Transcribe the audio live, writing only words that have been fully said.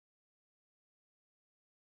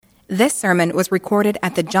This sermon was recorded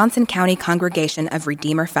at the Johnson County Congregation of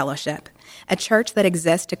Redeemer Fellowship, a church that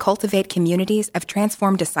exists to cultivate communities of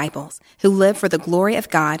transformed disciples who live for the glory of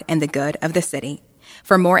God and the good of the city.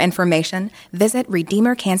 For more information, visit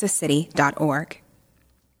redeemerkansascity.org.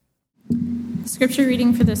 Scripture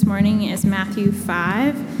reading for this morning is Matthew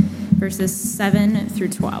 5, verses 7 through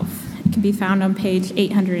 12. It can be found on page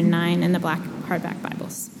 809 in the black hardback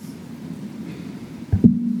Bibles.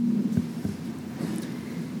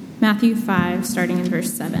 Matthew 5, starting in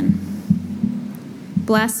verse 7.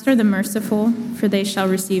 Blessed are the merciful, for they shall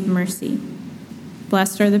receive mercy.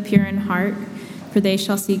 Blessed are the pure in heart, for they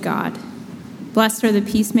shall see God. Blessed are the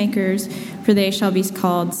peacemakers, for they shall be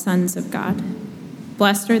called sons of God.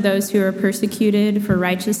 Blessed are those who are persecuted for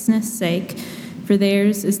righteousness' sake, for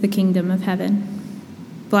theirs is the kingdom of heaven.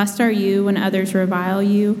 Blessed are you when others revile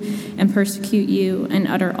you and persecute you and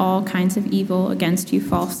utter all kinds of evil against you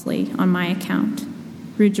falsely on my account.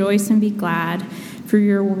 Rejoice and be glad, for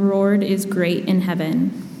your reward is great in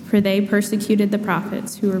heaven, for they persecuted the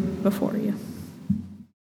prophets who were before you.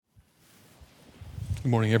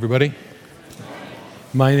 Good morning, everybody.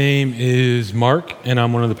 My name is Mark, and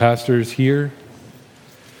I'm one of the pastors here,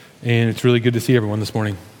 and it's really good to see everyone this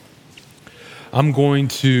morning. I'm going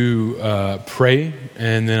to pray,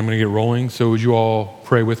 and then I'm going to get rolling, so would you all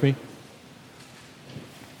pray with me?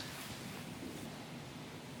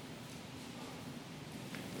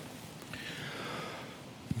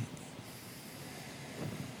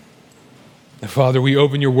 Father, we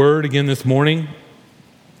open your word again this morning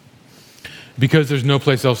because there's no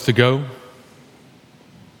place else to go.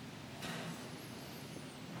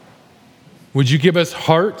 Would you give us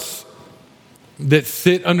hearts that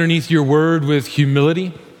sit underneath your word with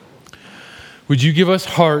humility? Would you give us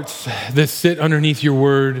hearts that sit underneath your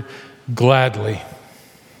word gladly?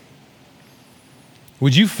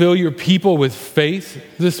 Would you fill your people with faith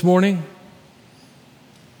this morning?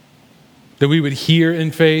 That we would hear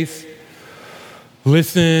in faith,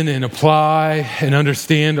 listen and apply and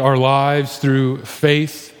understand our lives through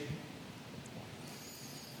faith.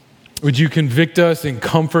 Would you convict us and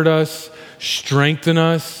comfort us, strengthen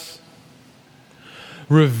us,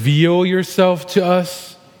 reveal yourself to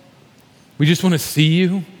us? We just want to see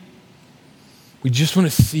you. We just want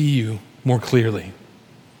to see you more clearly.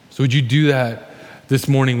 So would you do that this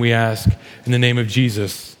morning, we ask, in the name of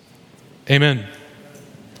Jesus. Amen.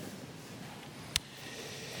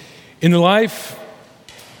 In life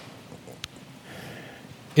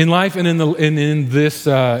and in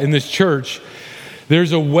this church,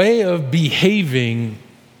 there's a way of behaving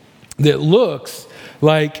that looks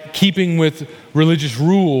like keeping with religious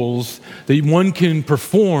rules that one can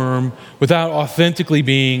perform without authentically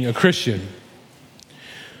being a Christian.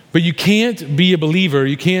 But you can't be a believer,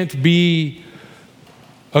 you can't be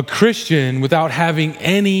a Christian without having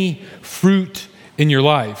any fruit in your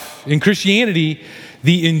life. In Christianity,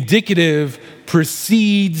 the indicative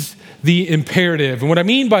precedes the imperative. And what I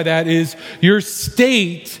mean by that is your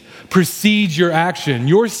state precedes your action.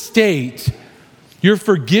 Your state, your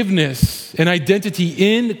forgiveness and identity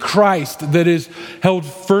in Christ that is held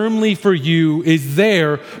firmly for you is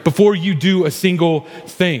there before you do a single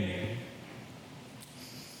thing.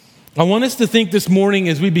 I want us to think this morning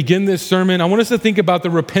as we begin this sermon, I want us to think about the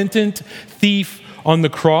repentant thief on the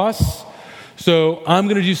cross. So I'm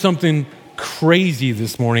going to do something crazy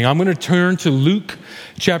this morning. I'm going to turn to Luke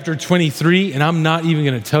chapter 23, and I'm not even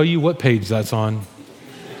going to tell you what page that's on.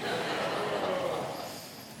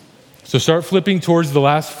 So start flipping towards the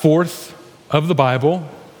last fourth of the Bible.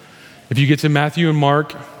 If you get to Matthew and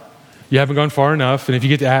Mark, you haven't gone far enough. And if you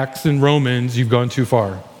get to Acts and Romans, you've gone too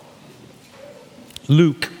far.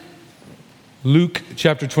 Luke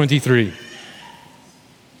chapter 23.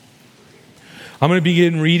 I'm going to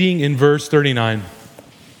begin reading in verse 39.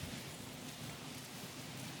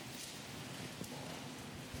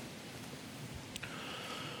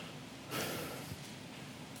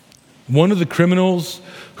 One of the criminals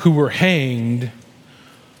who were hanged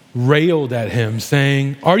railed at him,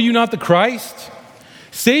 saying, "Are you not the Christ?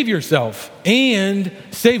 Save yourself and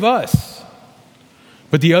save us."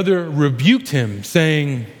 But the other rebuked him,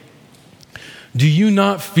 saying, "Do you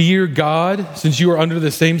not fear God, since you are under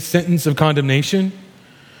the same sentence of condemnation?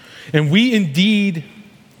 And we indeed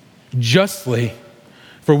justly,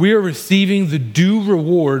 for we are receiving the due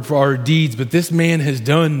reward for our deeds, but this man has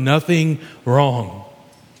done nothing wrong."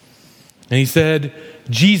 And he said,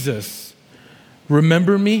 "Jesus,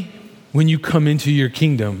 remember me when you come into your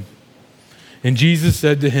kingdom." And Jesus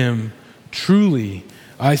said to him, "Truly,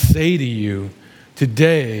 I say to you,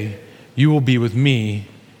 today you will be with me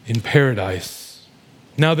in paradise."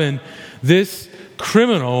 Now then, this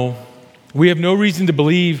criminal We have no reason to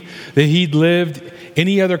believe that he'd lived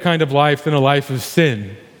any other kind of life than a life of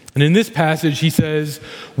sin. And in this passage, he says,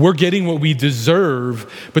 we're getting what we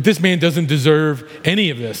deserve, but this man doesn't deserve any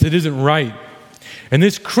of this. It isn't right. And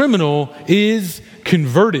this criminal is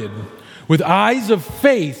converted. With eyes of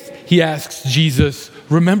faith, he asks Jesus,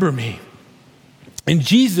 remember me. And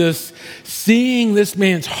Jesus, seeing this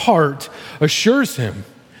man's heart, assures him,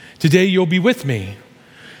 today you'll be with me.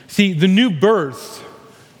 See, the new birth,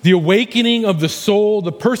 the awakening of the soul,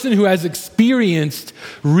 the person who has experienced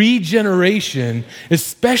regeneration,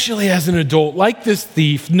 especially as an adult, like this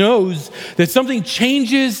thief, knows that something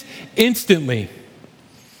changes instantly.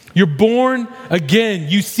 You're born again.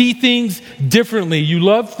 You see things differently. You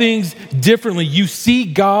love things differently. You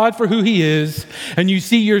see God for who he is, and you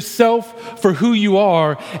see yourself for who you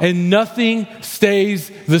are, and nothing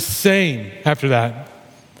stays the same after that.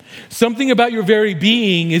 Something about your very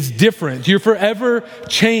being is different. You're forever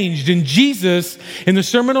changed. And Jesus, in the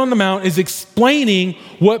Sermon on the Mount, is explaining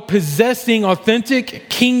what possessing authentic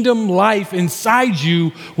kingdom life inside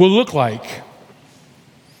you will look like.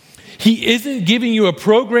 He isn't giving you a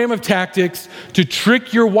program of tactics to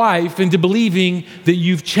trick your wife into believing that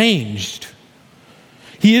you've changed.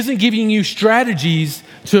 He isn't giving you strategies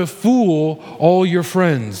to fool all your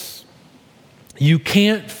friends. You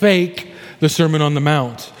can't fake the Sermon on the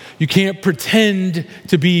Mount. You can't pretend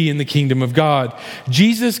to be in the kingdom of God.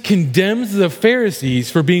 Jesus condemns the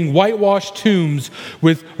Pharisees for being whitewashed tombs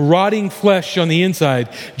with rotting flesh on the inside.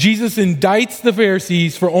 Jesus indicts the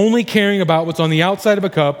Pharisees for only caring about what's on the outside of a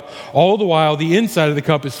cup, all the while the inside of the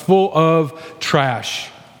cup is full of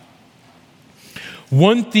trash.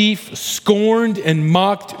 One thief scorned and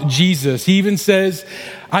mocked Jesus. He even says,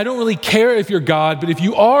 I don't really care if you're God, but if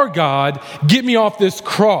you are God, get me off this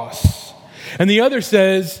cross. And the other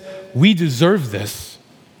says, we deserve this.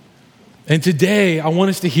 And today I want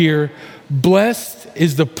us to hear, blessed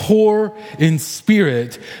is the poor in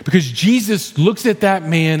spirit, because Jesus looks at that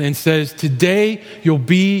man and says, today you'll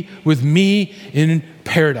be with me in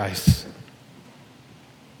paradise.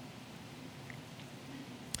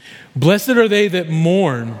 Blessed are they that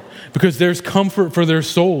mourn, because there's comfort for their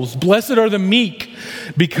souls. Blessed are the meek,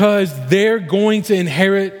 because they're going to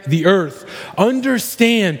inherit the earth.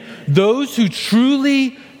 Understand, those who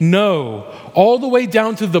truly know, all the way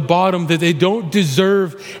down to the bottom, that they don't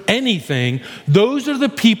deserve anything, those are the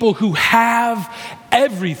people who have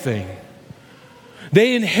everything.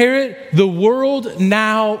 They inherit the world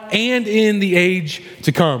now and in the age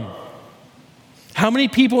to come. How many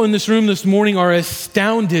people in this room this morning are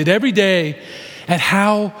astounded every day at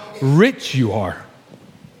how rich you are?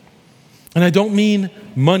 And I don't mean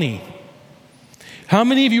money. How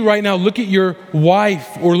many of you right now look at your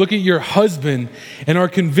wife or look at your husband and are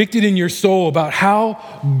convicted in your soul about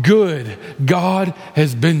how good God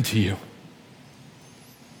has been to you?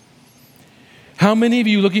 How many of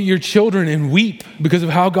you look at your children and weep because of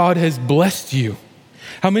how God has blessed you?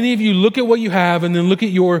 How many of you look at what you have and then look at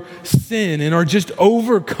your sin and are just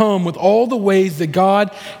overcome with all the ways that God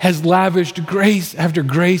has lavished grace after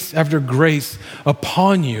grace after grace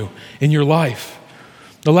upon you in your life?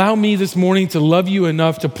 Allow me this morning to love you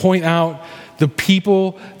enough to point out the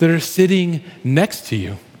people that are sitting next to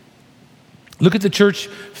you. Look at the church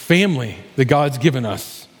family that God's given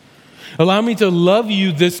us. Allow me to love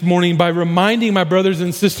you this morning by reminding my brothers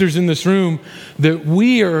and sisters in this room that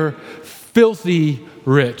we are filthy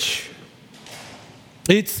rich.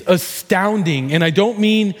 It's astounding. And I don't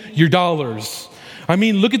mean your dollars. I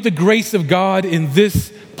mean, look at the grace of God in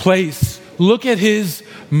this place. Look at his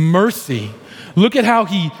mercy. Look at how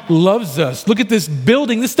he loves us. Look at this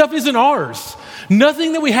building. This stuff isn't ours.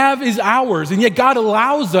 Nothing that we have is ours. And yet God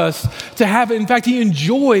allows us to have it. In fact, he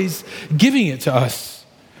enjoys giving it to us.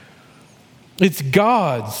 It's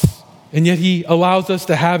God's. And yet he allows us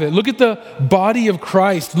to have it. Look at the body of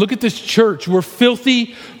Christ. Look at this church. We're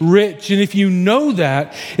filthy rich. And if you know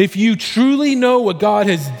that, if you truly know what God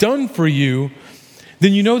has done for you,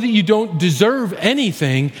 then you know that you don't deserve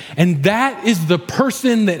anything. And that is the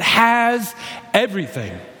person that has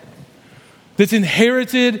everything, that's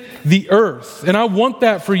inherited the earth. And I want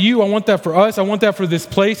that for you. I want that for us. I want that for this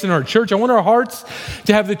place in our church. I want our hearts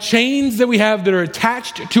to have the chains that we have that are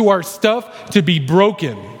attached to our stuff to be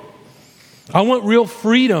broken. I want real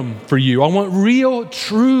freedom for you. I want real,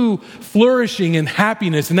 true flourishing and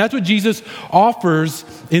happiness. And that's what Jesus offers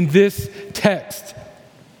in this text.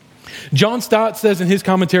 John Stott says in his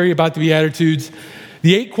commentary about the Beatitudes,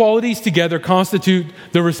 the 8 qualities together constitute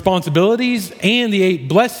the responsibilities, and the 8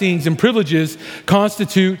 blessings and privileges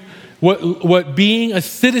constitute what being a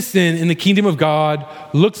citizen in the kingdom of God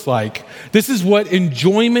looks like. This is what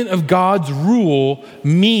enjoyment of God's rule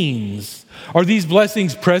means. Are these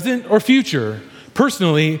blessings present or future?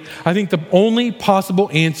 Personally, I think the only possible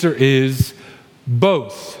answer is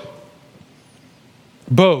both.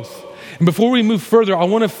 Both. And before we move further, I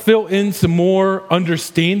want to fill in some more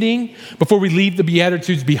understanding before we leave the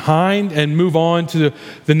Beatitudes behind and move on to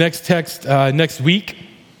the next text next week.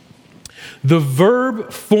 The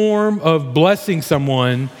verb form of blessing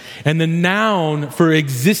someone and the noun for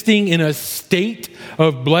existing in a state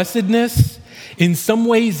of blessedness, in some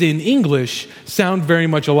ways in English, sound very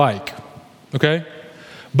much alike. Okay?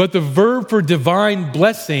 But the verb for divine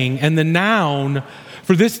blessing and the noun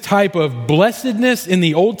for this type of blessedness in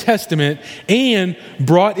the Old Testament and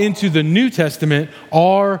brought into the New Testament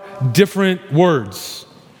are different words.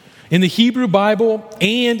 In the Hebrew Bible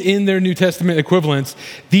and in their New Testament equivalents,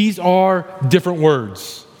 these are different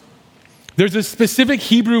words. There's a specific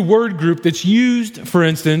Hebrew word group that's used, for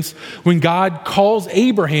instance, when God calls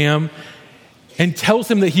Abraham and tells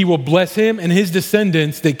him that he will bless him and his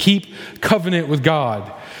descendants that keep covenant with God.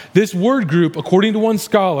 This word group, according to one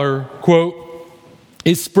scholar, quote,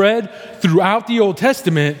 is spread throughout the Old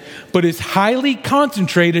Testament, but is highly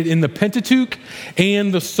concentrated in the Pentateuch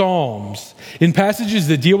and the Psalms. In passages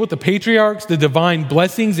that deal with the patriarchs, the divine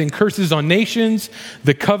blessings and curses on nations,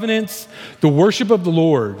 the covenants, the worship of the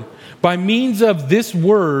Lord. By means of this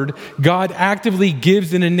word, God actively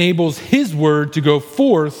gives and enables his word to go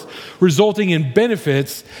forth, resulting in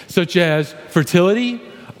benefits such as fertility,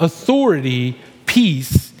 authority,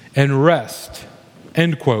 peace, and rest.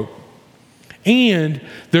 End quote. And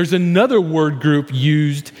there's another word group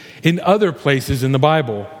used in other places in the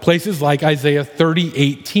Bible. Places like Isaiah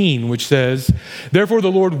 30:18, which says, "Therefore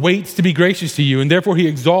the Lord waits to be gracious to you, and therefore he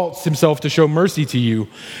exalts himself to show mercy to you.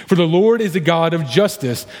 For the Lord is a God of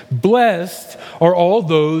justice. Blessed are all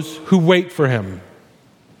those who wait for him."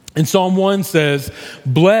 And Psalm 1 says,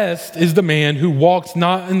 "Blessed is the man who walks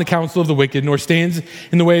not in the counsel of the wicked, nor stands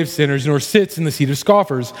in the way of sinners, nor sits in the seat of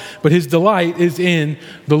scoffers, but his delight is in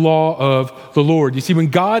the law of the Lord." You see, when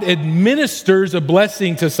God administers a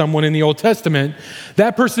blessing to someone in the Old Testament,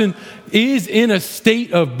 that person is in a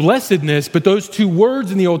state of blessedness, but those two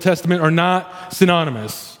words in the Old Testament are not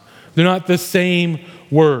synonymous. They're not the same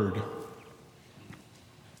word.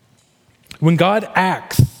 When God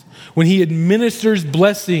acts, when he administers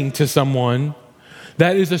blessing to someone,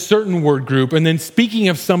 that is a certain word group. And then speaking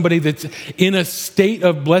of somebody that's in a state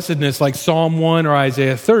of blessedness like Psalm 1 or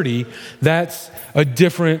Isaiah 30, that's a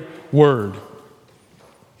different word.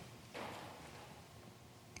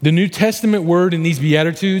 The New Testament word in these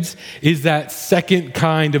Beatitudes is that second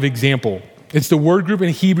kind of example. It's the word group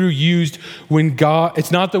in Hebrew used when God,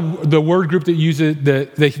 it's not the word group that uses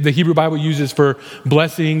the Hebrew Bible uses for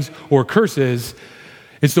blessings or curses.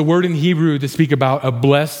 It's the word in Hebrew to speak about a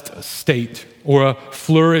blessed state or a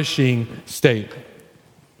flourishing state.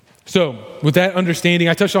 So, with that understanding,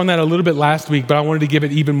 I touched on that a little bit last week, but I wanted to give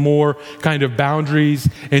it even more kind of boundaries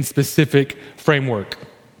and specific framework.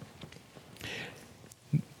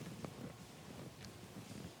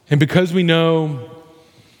 And because we know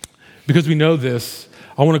this,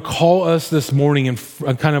 I want to call us this morning and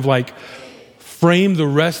kind of like frame the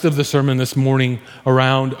rest of the sermon this morning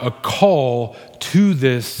around a call to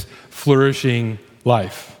this flourishing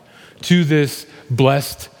life, to this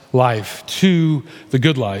blessed life, to the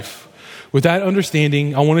good life. With that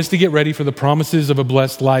understanding, I want us to get ready for the promises of a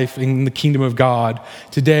blessed life in the kingdom of God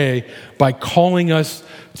today by calling us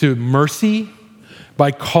to mercy, by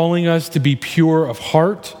calling us to be pure of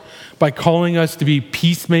heart, by calling us to be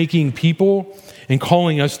peacemaking people, and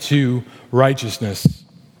calling us to righteousness.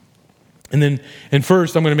 And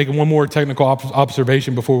first, I'm going to make one more technical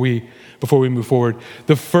observation before we move forward.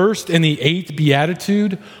 The first and the eighth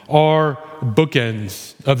beatitude are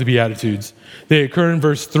bookends of the Beatitudes. They occur in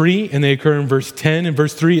verse 3 and they occur in verse 10. In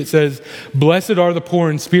verse 3, it says, "Blessed are the poor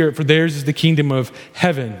in spirit, for theirs is the kingdom of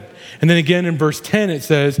heaven." And then again in verse 10, it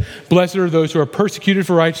says, "Blessed are those who are persecuted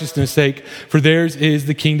for righteousness' sake, for theirs is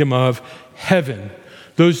the kingdom of heaven."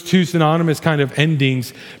 Those two synonymous kind of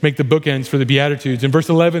endings make the bookends for the Beatitudes. And verse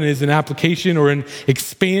 11 is an application or an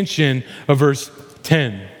expansion of verse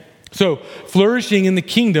 10. So flourishing in the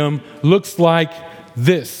kingdom looks like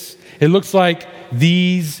this. It looks like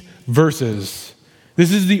these verses.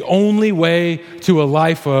 This is the only way to a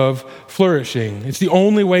life of flourishing. It's the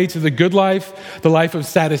only way to the good life, the life of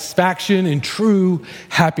satisfaction and true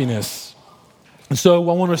happiness. And so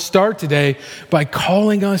I want to start today by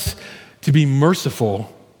calling us to be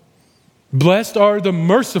merciful. Blessed are the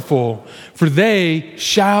merciful, for they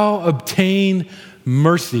shall obtain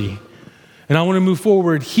mercy. And I want to move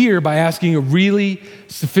forward here by asking a really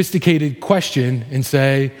sophisticated question and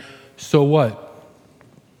say, so what?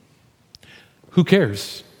 Who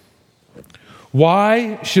cares?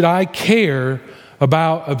 Why should I care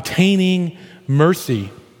about obtaining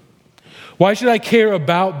mercy? Why should I care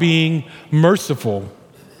about being merciful?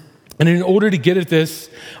 And in order to get at this,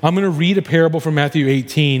 I'm going to read a parable from Matthew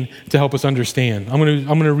 18 to help us understand. I'm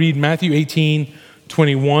going to read Matthew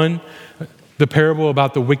 18:21, the parable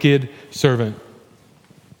about the wicked servant.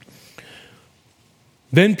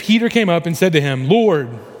 Then Peter came up and said to him, Lord,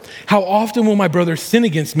 how often will my brother sin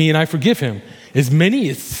against me and I forgive him? As many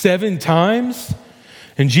as 7 times?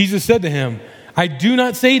 And Jesus said to him, I do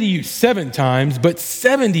not say to you 7 times, but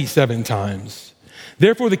 77 times.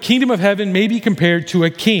 Therefore, the kingdom of heaven may be compared to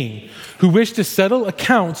a king who wished to settle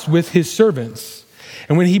accounts with his servants.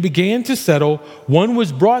 And when he began to settle, one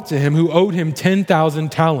was brought to him who owed him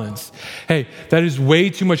 10,000 talents. Hey, that is way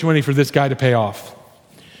too much money for this guy to pay off.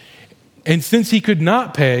 And since he could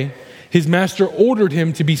not pay, his master ordered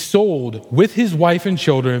him to be sold with his wife and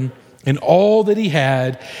children and all that he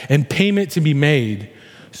had, and payment to be made.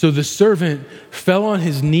 So the servant fell on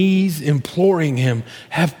his knees, imploring him,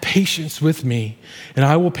 have patience with me, and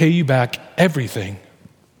I will pay you back everything.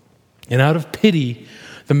 And out of pity,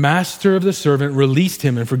 the master of the servant released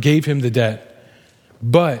him and forgave him the debt.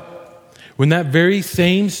 But when that very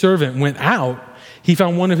same servant went out, he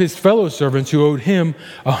found one of his fellow servants who owed him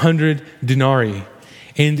 100 denarii.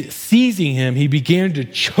 And seizing him, he began to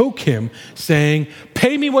choke him, saying,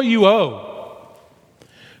 pay me what you owe.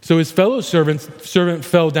 So his fellow servant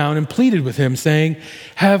fell down and pleaded with him, saying,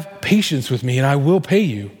 have patience with me, and I will pay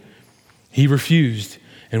you. He refused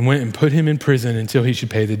and went and put him in prison until he should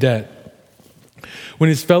pay the debt. When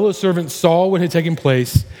his fellow servants saw what had taken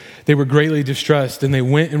place, they were greatly distressed, and they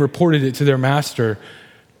went and reported it to their master.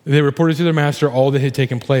 They reported to their master all that had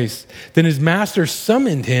taken place. Then his master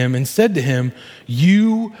summoned him and said to him,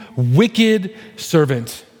 you wicked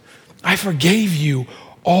servant, I forgave you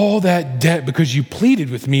all that debt because you pleaded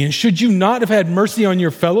with me. And should you not have had mercy on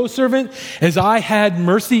your fellow servant as I had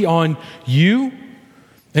mercy on you?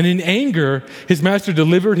 And in anger, his master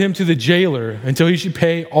delivered him to the jailer until he should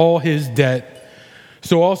pay all his debt.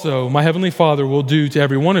 So also my heavenly Father will do to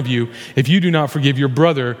every one of you if you do not forgive your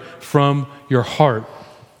brother from your heart.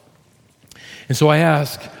 And so I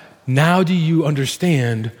ask, now do you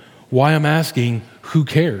understand why I'm asking, who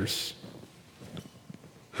cares?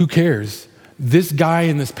 Who cares? This guy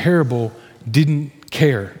in this parable didn't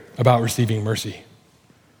care about receiving mercy.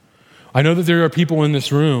 I know that there are people in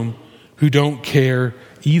this room who don't care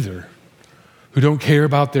either, who don't care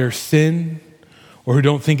about their sin, or who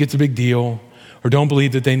don't think it's a big deal, or don't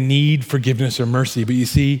believe that they need forgiveness or mercy. But you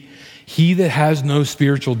see, he that has no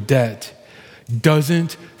spiritual debt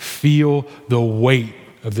doesn't feel the weight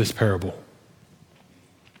of this parable.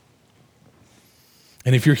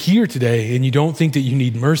 And if you're here today and you don't think that you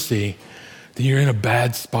need mercy, then you're in a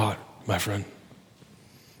bad spot, my friend.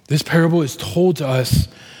 This parable is told to us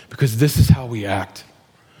because this is how we act.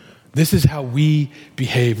 This is how we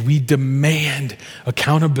behave. We demand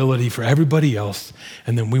accountability for everybody else,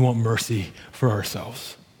 and then we want mercy for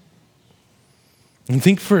ourselves. And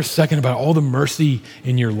think for a second about all the mercy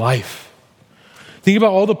in your life. Think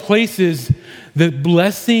about all the places that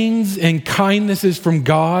blessings and kindnesses from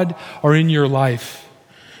God are in your life.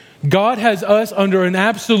 God has us under an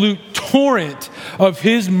absolute torrent of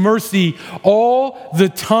his mercy all the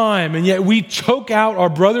time, and yet we choke out our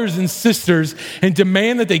brothers and sisters and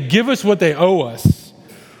demand that they give us what they owe us.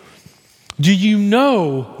 Do you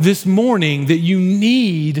know this morning that you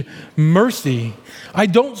need mercy? I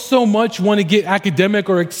don't so much want to get academic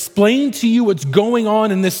or explain to you what's going on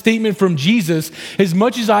in this statement from Jesus as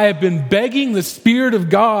much as I have been begging the Spirit of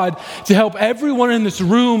God to help everyone in this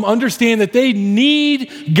room understand that they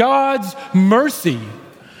need God's mercy.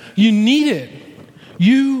 You need it.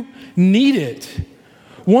 You need it.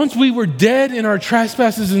 Once we were dead in our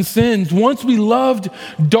trespasses and sins, once we loved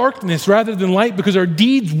darkness rather than light because our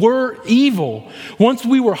deeds were evil, once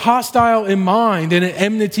we were hostile in mind and at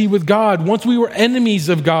enmity with God, once we were enemies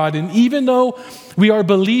of God, and even though we are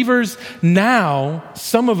believers now,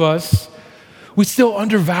 some of us, we still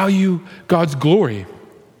undervalue God's glory.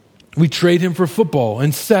 We trade him for football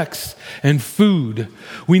and sex and food.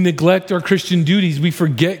 We neglect our Christian duties. We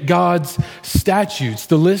forget God's statutes.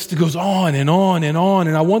 The list goes on and on and on.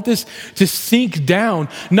 And I want this to sink down,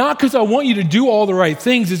 not because I want you to do all the right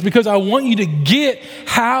things. It's because I want you to get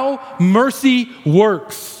how mercy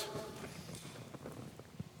works.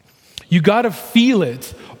 You got to feel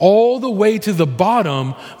it all the way to the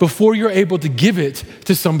bottom before you're able to give it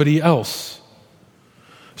to somebody else.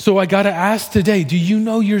 So I got to ask today, do you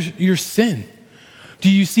know your sin? Do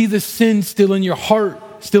you see the sin still in your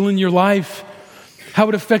heart, still in your life? How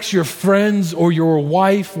it affects your friends or your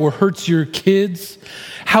wife or hurts your kids?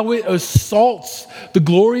 How it assaults the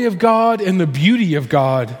glory of God and the beauty of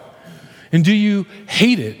God? And do you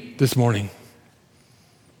hate it this morning?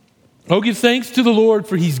 Oh, give thanks to the Lord,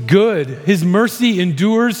 for he's good. His mercy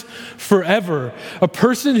endures forever. A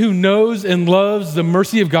person who knows and loves the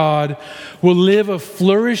mercy of God will live a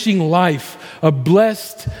flourishing life, a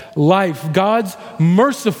blessed life. God's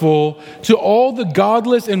merciful to all the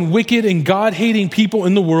godless and wicked and God-hating people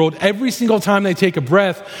in the world every single time they take a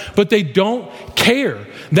breath, but they don't care.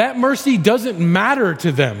 That mercy doesn't matter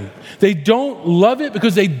to them. They don't love it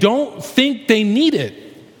because they don't think they need it.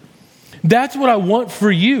 That's what I want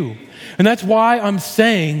for you. And that's why I'm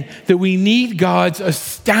saying that we need God's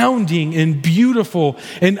astounding and beautiful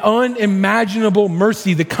and unimaginable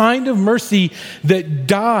mercy, the kind of mercy that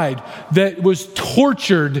died, that was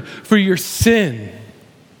tortured for your sin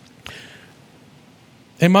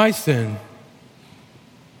and my sin.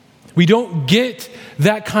 We don't get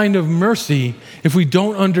that kind of mercy if we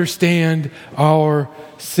don't understand our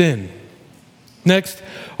sin. Next,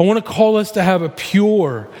 I want to call us to have a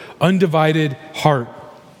pure, undivided heart.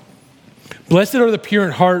 Blessed are the pure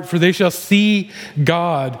in heart, for they shall see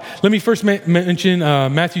God. Let me first mention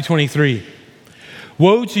Matthew 23.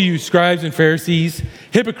 Woe to you, scribes and Pharisees,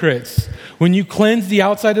 hypocrites, when you cleanse the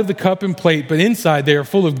outside of the cup and plate, but inside they are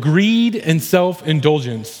full of greed and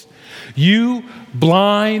self-indulgence. You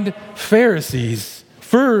blind Pharisees,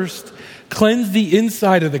 first cleanse the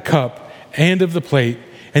inside of the cup and of the plate,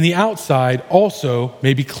 and the outside also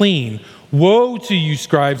may be clean. Woe to you,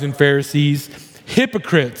 scribes and Pharisees,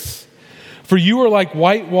 hypocrites! For you are like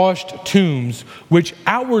whitewashed tombs, which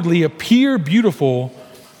outwardly appear beautiful,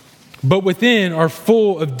 but within are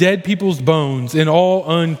full of dead people's bones and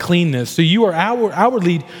all uncleanness. So you are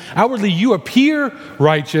outwardly you appear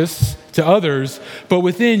righteous to others, but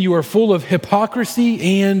within you are full of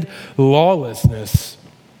hypocrisy and lawlessness.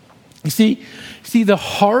 You see, the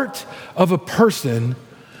heart of a person,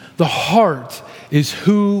 the heart is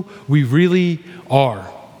who we really are.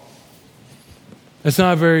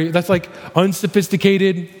 That's like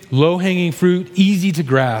unsophisticated, low-hanging fruit, easy to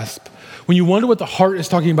grasp. When you wonder what the heart is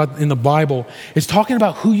talking about in the Bible, it's talking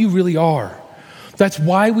about who you really are. That's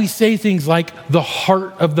why we say things like the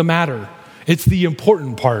heart of the matter. It's the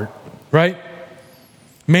important part, right?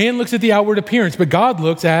 Man looks at the outward appearance, but God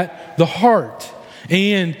looks at the heart.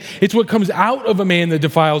 And it's what comes out of a man that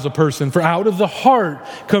defiles a person. For out of the heart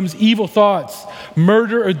comes evil thoughts,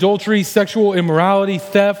 murder, adultery, sexual immorality,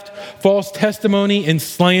 theft, false testimony, and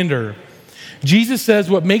slander. Jesus says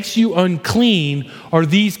what makes you unclean are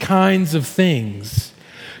these kinds of things.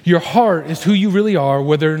 Your heart is who you really are,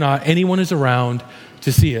 whether or not anyone is around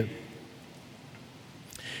to see it.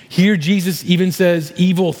 Here, Jesus even says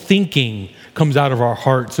evil thinking comes out of our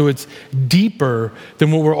heart. So it's deeper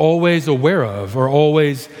than what we're always aware of or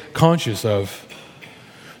always conscious of.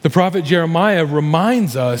 The prophet Jeremiah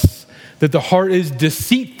reminds us that the heart is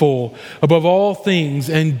deceitful above all things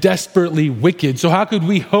and desperately wicked. So how could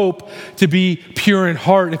we hope to be pure in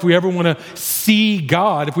heart if we ever want to see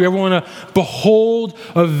God, if we ever want to behold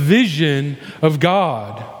a vision of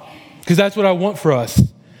God? Because that's what I want for us,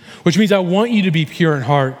 which means I want you to be pure in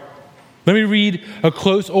heart. Let me read a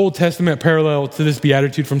close Old Testament parallel to this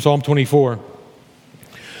beatitude from Psalm 24.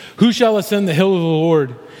 Who shall ascend the hill of the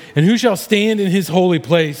Lord, and who shall stand in his holy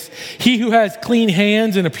place? He who has clean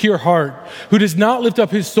hands and a pure heart, who does not lift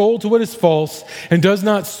up his soul to what is false, and does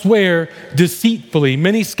not swear deceitfully.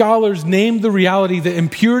 Many scholars name the reality that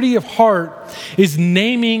impurity of heart is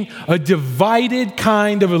naming a divided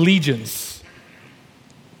kind of allegiance.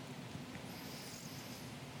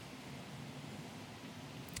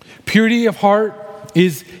 Purity of heart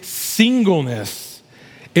is singleness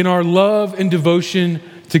in our love and devotion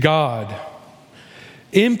to God.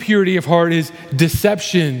 Impurity of heart is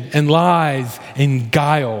deception and lies and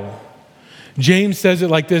guile. James says it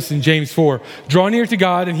like this in James 4. Draw near to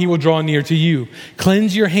God and he will draw near to you.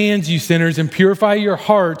 Cleanse your hands, you sinners, and purify your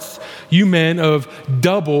hearts, you men of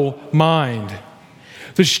double mind.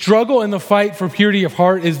 The struggle and the fight for purity of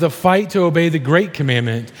heart is the fight to obey the great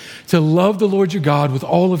commandment, to love the Lord your God with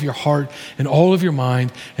all of your heart and all of your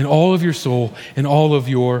mind and all of your soul and all of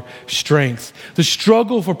your strength. The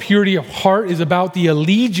struggle for purity of heart is about the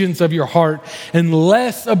allegiance of your heart and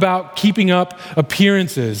less about keeping up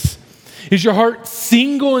appearances. Is your heart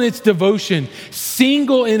single in its devotion,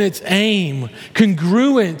 single in its aim,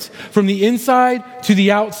 congruent from the inside to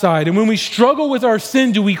the outside? And when we struggle with our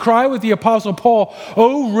sin, do we cry with the Apostle Paul,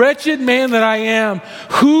 "Oh, wretched man that I am,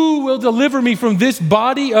 who will deliver me from this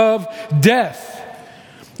body of death?"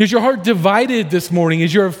 Is your heart divided this morning?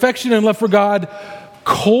 Is your affection and love for God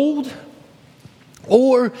cold?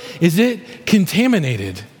 Or is it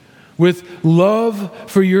contaminated with love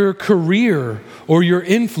for your career or your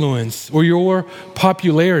influence or your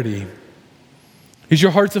popularity? Is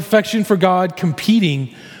your heart's affection for God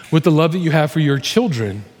competing with the love that you have for your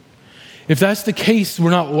children? If that's the case, we're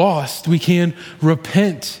not lost. We can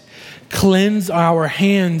repent, cleanse our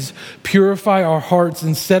hands, purify our hearts,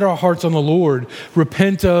 and set our hearts on the Lord.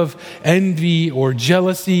 Repent of envy or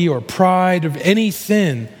jealousy or pride, of any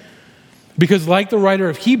sin. Because like the writer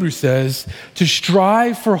of Hebrews says, to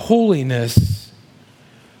strive for holiness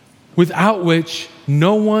without which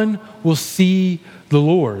no one will see the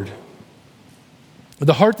Lord.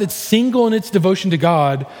 The heart that's single in its devotion to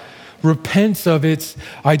God repents of its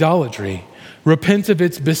idolatry, repents of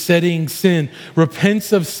its besetting sin,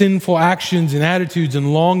 repents of sinful actions and attitudes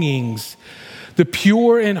and longings. The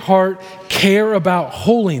pure in heart care about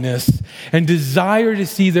holiness and desire to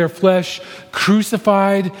see their flesh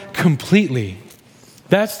crucified completely.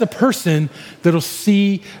 That's the person that'll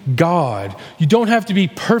see God. You don't have to be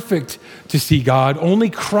perfect to see God. Only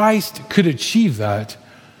Christ could achieve that.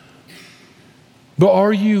 But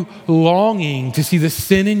are you longing to see the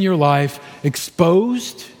sin in your life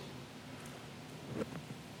exposed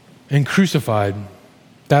and crucified?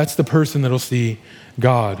 That's the person that'll see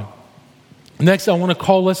God. Next, I want to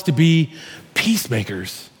call us to be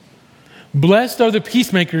peacemakers. Blessed are the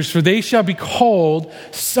peacemakers, for they shall be called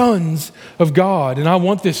sons of God. And I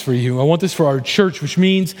want this for you. I want this for our church, which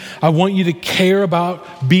means I want you to care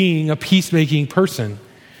about being a peacemaking person.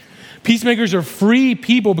 Peacemakers are free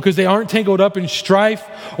people because they aren't tangled up in strife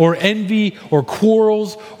or envy or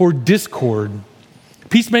quarrels or discord.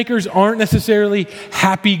 Peacemakers aren't necessarily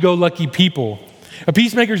happy-go-lucky people. A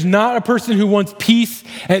peacemaker is not a person who wants peace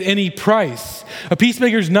at any price. A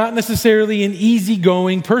peacemaker is not necessarily an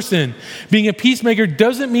easygoing person. Being a peacemaker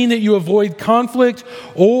doesn't mean that you avoid conflict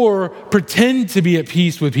or pretend to be at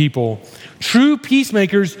peace with people. True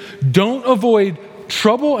peacemakers don't avoid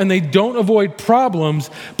trouble and they don't avoid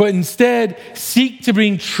problems, but instead seek to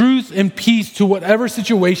bring truth and peace to whatever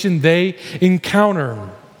situation they encounter.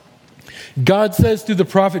 God says through the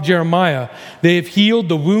prophet Jeremiah, "They have healed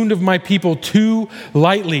the wound of my people too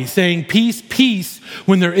lightly," saying, "Peace, peace,"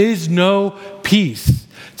 when there is no peace.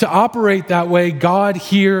 To operate that way, God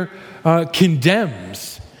here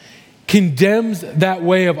condemns that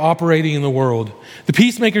way of operating in the world. The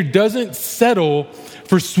peacemaker doesn't settle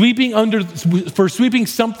for sweeping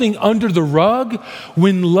something under the rug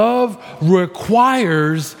when love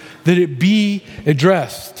requires that it be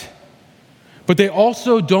addressed. But they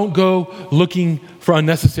also don't go looking for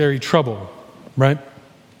unnecessary trouble, right?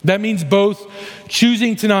 That means both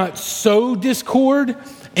choosing to not sow discord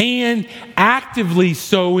and actively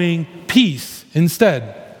sowing peace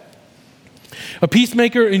instead. A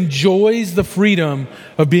peacemaker enjoys the freedom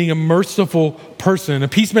of being a merciful person. A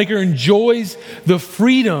peacemaker enjoys the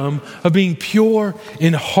freedom of being pure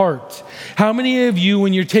in heart. How many of you,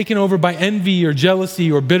 when you're taken over by envy or jealousy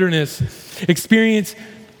or bitterness, experience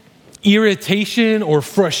irritation or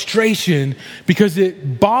frustration because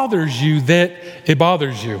it bothers you that it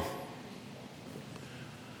bothers you?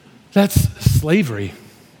 That's slavery.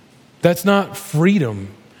 That's not freedom.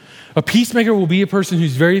 A peacemaker will be a person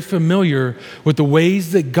who's very familiar with the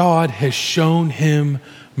ways that God has shown him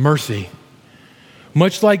mercy.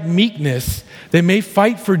 Much like meekness, they may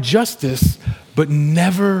fight for justice, but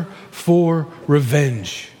never for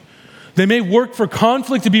revenge. They may work for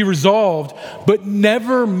conflict to be resolved, but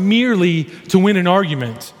never merely to win an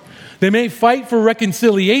argument. They may fight for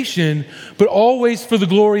reconciliation, but always for the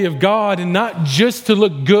glory of God and not just to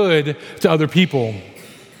look good to other people.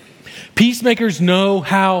 Peacemakers know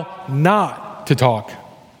how not to talk,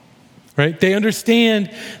 right? They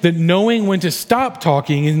understand that knowing when to stop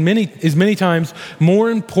talking is many times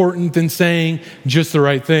more important than saying just the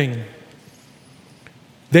right thing.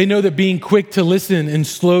 They know that being quick to listen and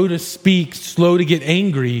slow to speak, slow to get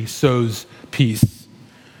angry sows peace.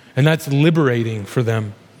 And that's liberating for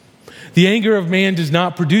them. The anger of man does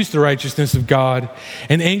not produce the righteousness of God,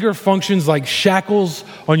 and anger functions like shackles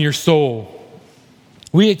on your soul.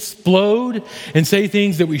 We explode and say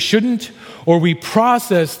things that we shouldn't, or we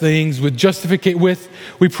process things with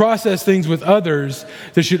others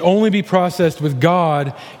that should only be processed with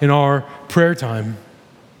God in our prayer time.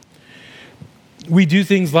 we do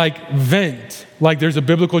things like vent, like there's a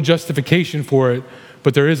biblical justification for it,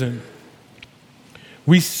 but there isn't.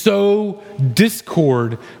 We sow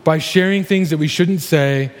discord by sharing things that we shouldn't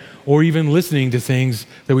say or even listening to things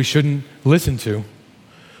that we shouldn't listen to.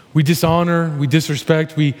 We dishonor, we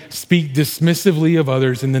disrespect, we speak dismissively of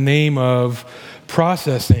others in the name of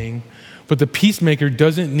processing, but the peacemaker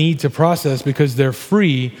doesn't need to process because they're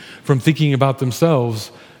free from thinking about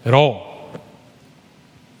themselves at all.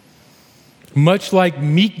 Much like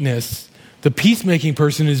meekness, the peacemaking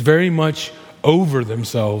person is very much over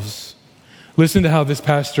themselves. Listen to how this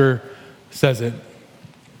pastor says it.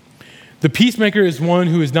 The peacemaker is one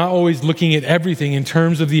who is not always looking at everything in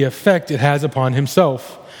terms of the effect it has upon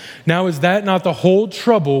himself. Now, is that not the whole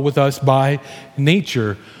trouble with us by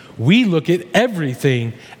nature? We look at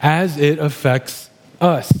everything as it affects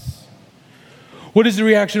us. What is the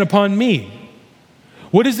reaction upon me?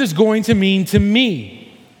 What is this going to mean to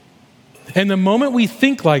me? And the moment we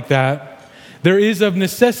think like that, there is of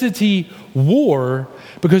necessity war,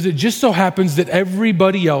 because it just so happens that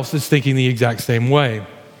everybody else is thinking the exact same way.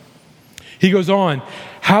 He goes on,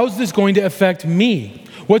 how's this going to affect me?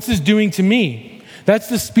 What's this doing to me? That's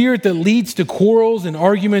the spirit that leads to quarrels and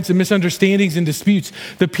arguments and misunderstandings and disputes.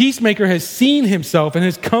 The peacemaker has seen himself and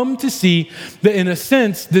has come to see that, in a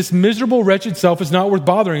sense, this miserable, wretched self is not worth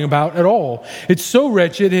bothering about at all. It's so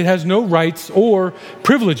wretched, it has no rights or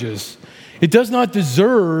privileges. It does not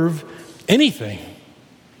deserve anything.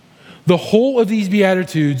 The whole of these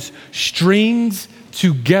Beatitudes strings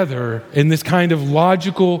together in this kind of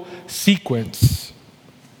logical sequence.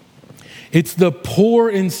 It's the poor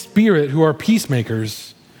in spirit who are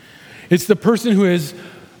peacemakers. It's the person who has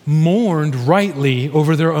mourned rightly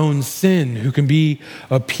over their own sin who can be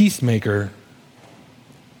a peacemaker.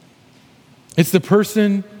 It's the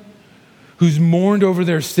person who's mourned over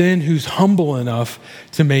their sin, who's humble enough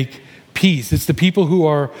to make peace. It's the people who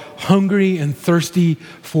are hungry and thirsty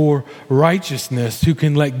for righteousness, who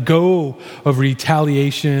can let go of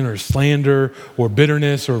retaliation or slander or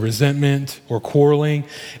bitterness or resentment or quarreling.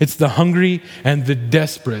 It's the hungry and the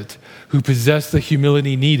desperate who possess the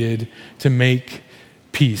humility needed to make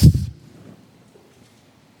peace.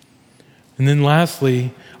 And then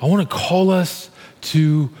lastly, I want to call us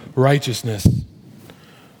to righteousness.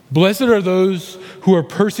 Blessed are those who are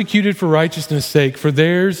persecuted for righteousness' sake, for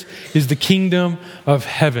theirs is the kingdom of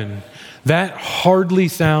heaven. That hardly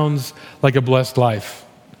sounds like a blessed life.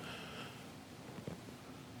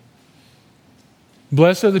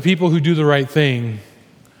 Blessed are the people who do the right thing,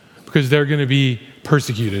 because they're going to be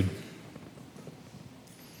persecuted.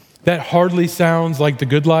 That hardly sounds like the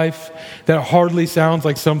good life. That hardly sounds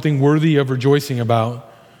like something worthy of rejoicing about.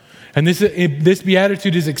 And this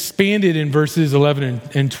beatitude is expanded in verses 11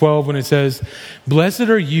 and 12 when it says, blessed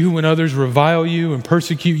are you when others revile you and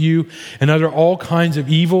persecute you and utter all kinds of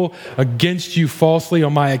evil against you falsely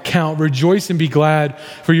on my account. Rejoice and be glad,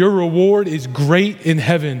 for your reward is great in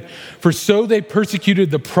heaven. For so they persecuted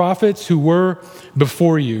the prophets who were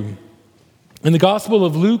before you. And the Gospel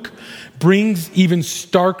of Luke brings even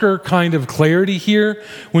starker kind of clarity here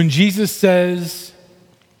when Jesus says,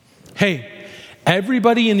 hey,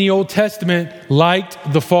 everybody in the Old Testament liked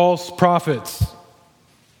the false prophets.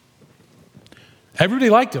 Everybody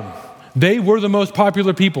liked them. They were the most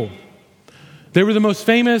popular people. They were the most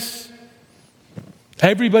famous.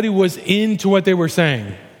 Everybody was into what they were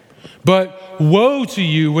saying. But woe to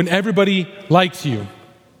you when everybody likes you.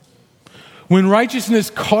 When righteousness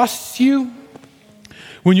costs you,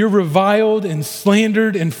 when you're reviled and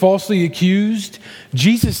slandered and falsely accused,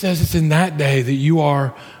 Jesus says it's in that day that you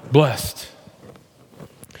are blessed.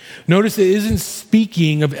 Notice it isn't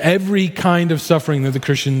speaking of every kind of suffering that the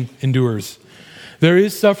Christian endures. There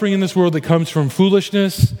is suffering in this world that comes from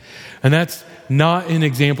foolishness, and that's not an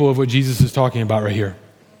example of what Jesus is talking about right here.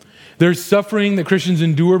 There's suffering that Christians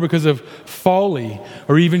endure because of folly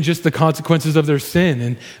or even just the consequences of their sin,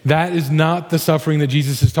 and that is not the suffering that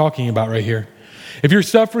Jesus is talking about right here. If you're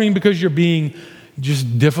suffering because you're being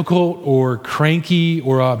just difficult or cranky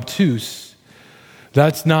or obtuse,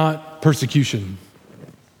 that's not persecution.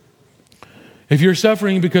 If you're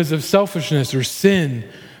suffering because of selfishness or sin,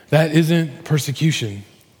 that isn't persecution.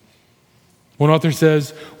 One author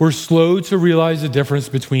says, we're slow to realize the difference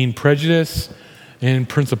between prejudice and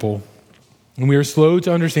principle. And we are slow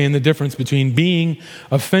to understand the difference between being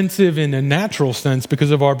offensive in a natural sense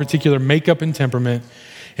because of our particular makeup and temperament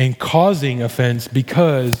and causing offense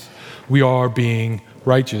because we are being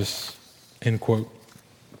righteous, end quote.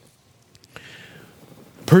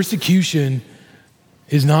 Persecution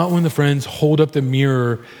is not when the friends hold up the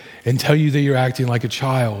mirror and tell you that you're acting like a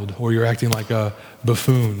child or you're acting like a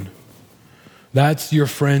buffoon. That's your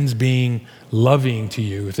friends being loving to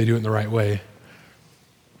you if they do it in the right way.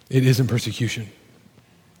 It isn't persecution.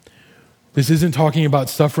 This isn't talking about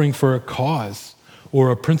suffering for a cause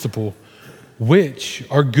or a principle, which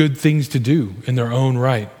are good things to do in their own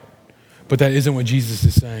right. But that isn't what Jesus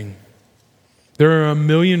is saying. There are a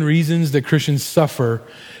million reasons that Christians suffer,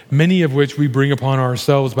 many of which we bring upon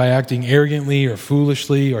ourselves by acting arrogantly or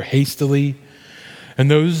foolishly or hastily. And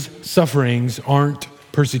those sufferings aren't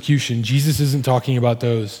persecution. Jesus isn't talking about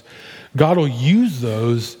those. God will use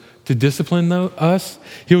those to discipline us.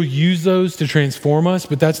 He'll use those to transform us,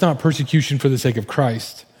 but that's not persecution for the sake of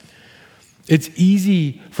Christ. It's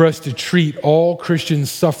easy for us to treat all Christian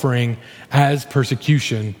suffering as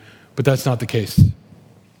persecution, but that's not the case.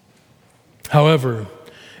 However,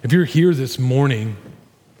 if you're here this morning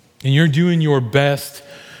and you're doing your best,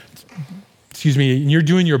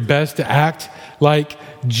 to act like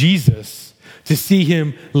Jesus, to see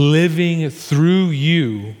him living through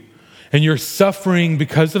you, and you're suffering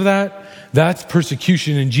because of that, that's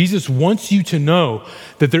persecution. And Jesus wants you to know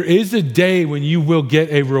that there is a day when you will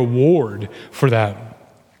get a reward for that.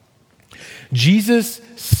 Jesus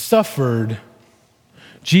suffered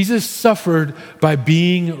by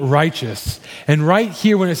being righteous. And right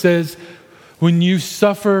here when it says, when you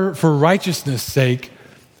suffer for righteousness' sake,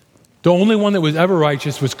 the only one that was ever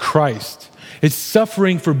righteous was Christ. It's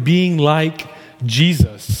suffering for being like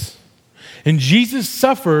Jesus. And Jesus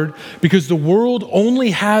suffered because the world only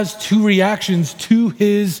has two reactions to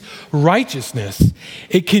his righteousness.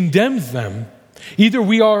 It condemns them. Either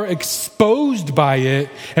we are exposed by it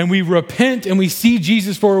and we repent and we see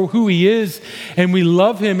Jesus for who he is and we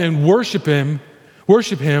love him and worship him,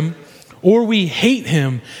 or we hate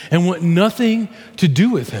him and want nothing to do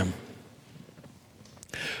with him.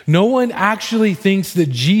 No one actually thinks that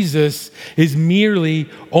Jesus is merely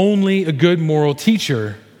only a good moral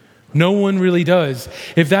teacher. No one really does.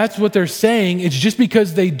 If that's what they're saying, it's just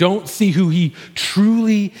because they don't see who he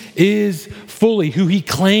truly is fully, who he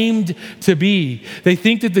claimed to be. They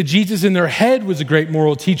think that the Jesus in their head was a great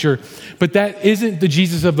moral teacher, but that isn't the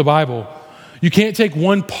Jesus of the Bible. You can't take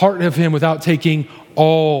one part of him without taking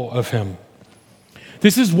all of him.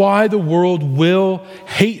 This is why the world will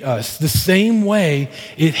hate us the same way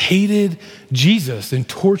it hated Jesus and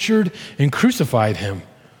tortured and crucified him.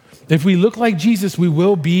 If we look like Jesus, we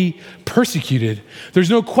will be persecuted. There's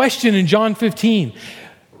no question in John 15.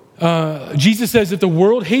 Jesus says, if the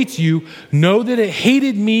world hates you, know that it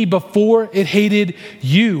hated me before it hated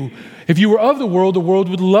you. If you were of the world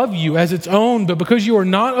would love you as its own. But because you are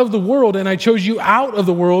not of the world and I chose you out of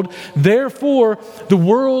the world, therefore the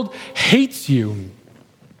world hates you.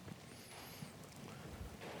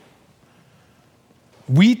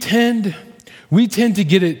 We tend to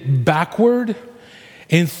get it backward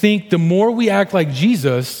and think the more we act like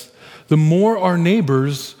Jesus, the more our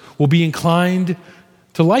neighbors will be inclined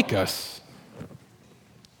to like us.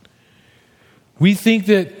 We think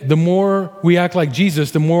that the more we act like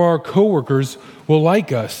Jesus, the more our coworkers will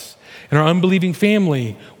like us, and our unbelieving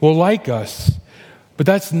family will like us. But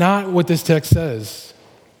that's not what this text says.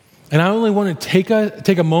 And I only want to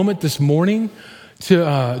take a moment this morning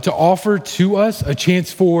to offer to us a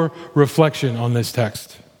chance for reflection on this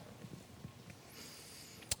text.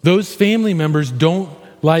 Those family members don't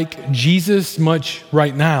like Jesus much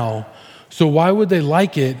right now, so why would they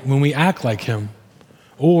like it when we act like him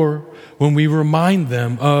or when we remind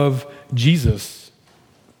them of Jesus?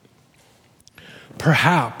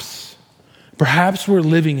 Perhaps we're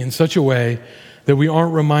living in such a way that we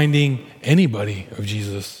aren't reminding anybody of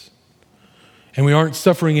Jesus, and we aren't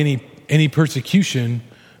suffering any persecution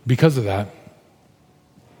because of that.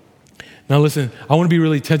 Now listen, I want to be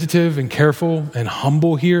really tentative and careful and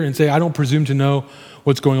humble here and say I don't presume to know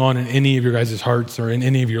what's going on in any of your guys' hearts or in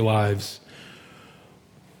any of your lives.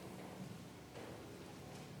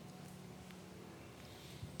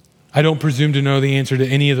 I don't presume to know the answer to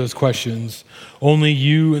any of those questions. Only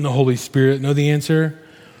you and the Holy Spirit know the answer.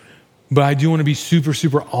 But I do want to be super,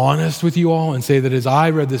 super honest with you all and say that as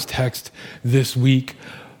I read this text this week,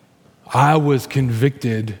 I was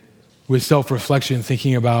convicted with self-reflection,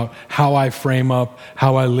 thinking about how I frame up,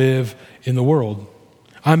 how I live in the world.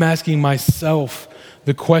 I'm asking myself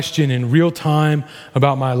the question in real time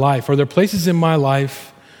about my life. Are there places in my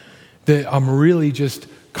life that I'm really just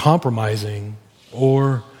compromising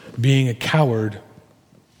or being a coward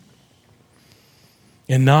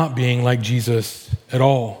and not being like Jesus at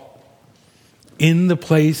all? In the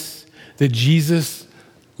place that Jesus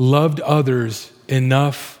loved others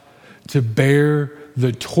enough to bear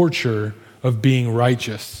the torture of being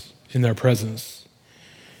righteous in their presence.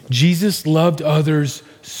 Jesus loved others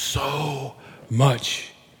so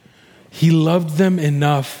much. He loved them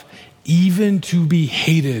enough even to be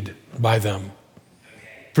hated by them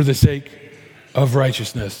for the sake of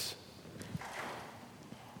righteousness.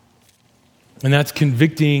 And that's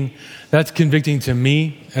convicting to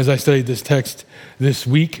me as I studied this text this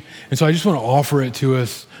week. And so I just want to offer it to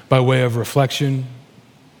us by way of reflection.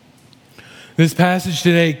 This passage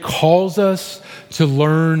today calls us to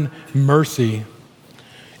learn mercy.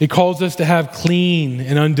 It calls us to have clean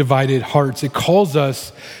and undivided hearts. It calls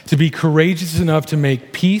us to be courageous enough to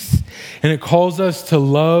make peace. And it calls us to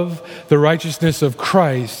love the righteousness of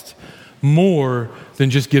Christ more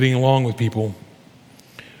than just getting along with people.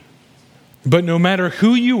 But no matter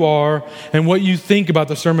who you are and what you think about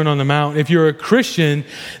the Sermon on the Mount, if you're a Christian,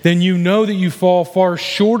 then you know that you fall far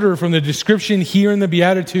shorter from the description here in the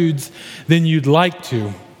Beatitudes than you'd like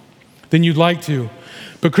to.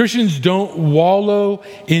 But Christians don't wallow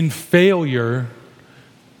in failure.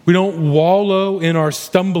 We don't wallow in our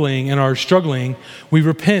stumbling and our struggling. We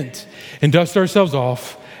repent and dust ourselves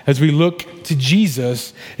off as we look to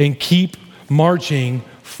Jesus and keep marching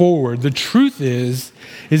forward. The truth is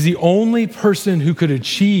the only person who could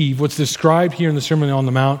achieve what's described here in the Sermon on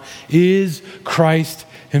the Mount is Christ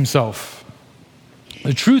himself.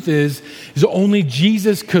 The truth is only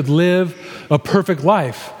Jesus could live a perfect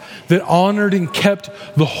life that honored and kept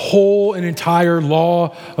the whole and entire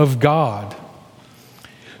law of God.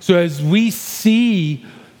 So as we see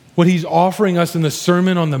what he's offering us in the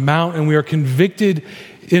Sermon on the Mount and we are convicted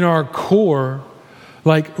in our core,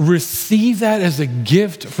 receive that as a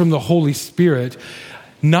gift from the Holy Spirit,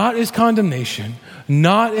 not as condemnation,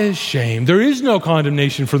 not as shame. There is no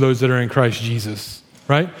condemnation for those that are in Christ Jesus,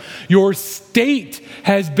 right? Your state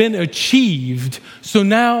has been achieved, so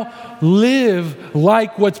now live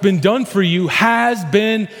like what's been done for you has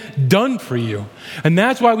been done for you. And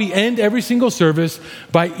that's why we end every single service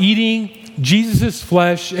by eating Jesus'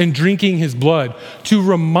 flesh and drinking his blood, to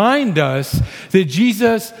remind us that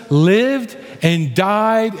Jesus lived and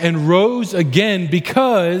died and rose again.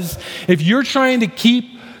 Because if you're trying to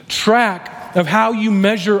keep track of how you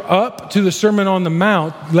measure up to the Sermon on the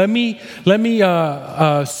Mount, let me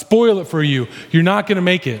spoil it for you. You're not going to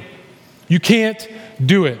make it. You can't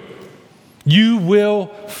do it. You will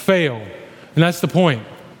fail. And that's the point.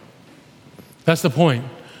 That's the point.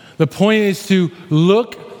 The point is to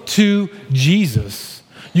look to Jesus.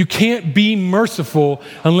 You can't be merciful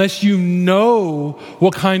unless you know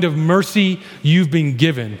what kind of mercy you've been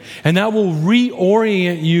given. And that will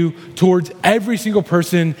reorient you towards every single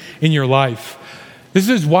person in your life. This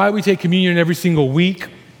is why we take communion every single week.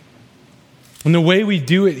 And the way we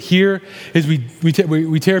do it here is we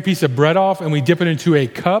tear a piece of bread off and we dip it into a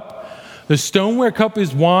cup. The stoneware cup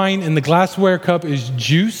is wine and the glassware cup is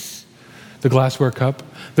juice. The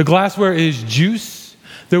glassware is juice.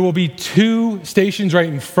 There will be 2 stations right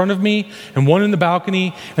in front of me and one in the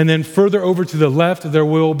balcony. And then further over to the left, there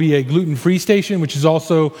will be a gluten-free station, which is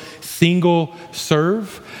also single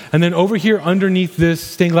serve. And then over here underneath this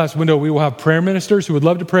stained glass window, we will have prayer ministers who would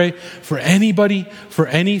love to pray for anybody, for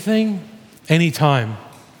anything, anytime.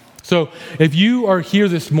 So if you are here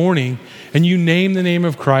this morning and you name the name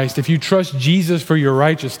of Christ, if you trust Jesus for your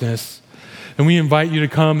righteousness, then we invite you to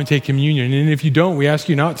come and take communion. And if you don't, we ask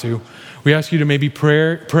you not to. We ask you to maybe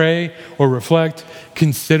pray or reflect,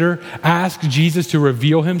 consider, ask Jesus to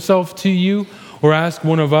reveal himself to you, or ask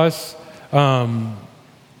one of us,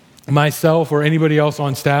 myself or anybody else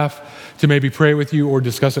on staff, to maybe pray with you or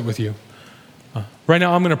discuss it with you. Right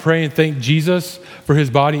now, I'm going to pray and thank Jesus for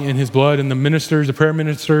his body and his blood, and the prayer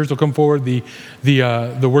ministers will come forward, the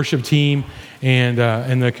worship team,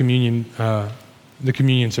 and the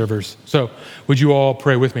communion servers. So, would you all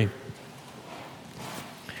pray with me?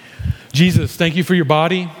 Jesus, thank you for your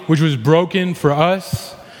body, which was broken for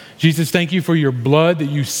us. Jesus, thank you for your blood that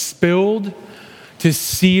you spilled to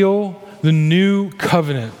seal the new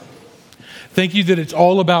covenant. Thank you that it's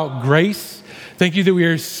all about grace. Thank you that we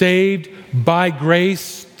are saved by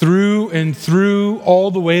grace through and through,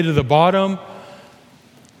 all the way to the bottom.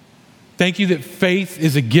 Thank you that faith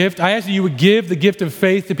is a gift. I ask that you would give the gift of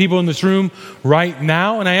faith to people in this room right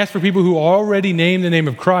now. And I ask for people who already named the name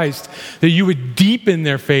of Christ, that you would deepen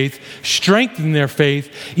their faith, strengthen their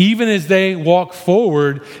faith, even as they walk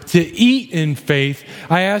forward to eat in faith.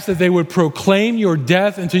 I ask that they would proclaim your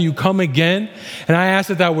death until you come again. And I ask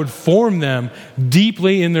that that would form them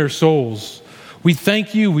deeply in their souls. We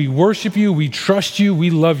thank you, we worship you, we trust you,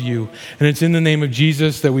 we love you. And it's in the name of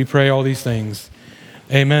Jesus that we pray all these things.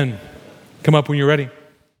 Amen. Come up when you're ready.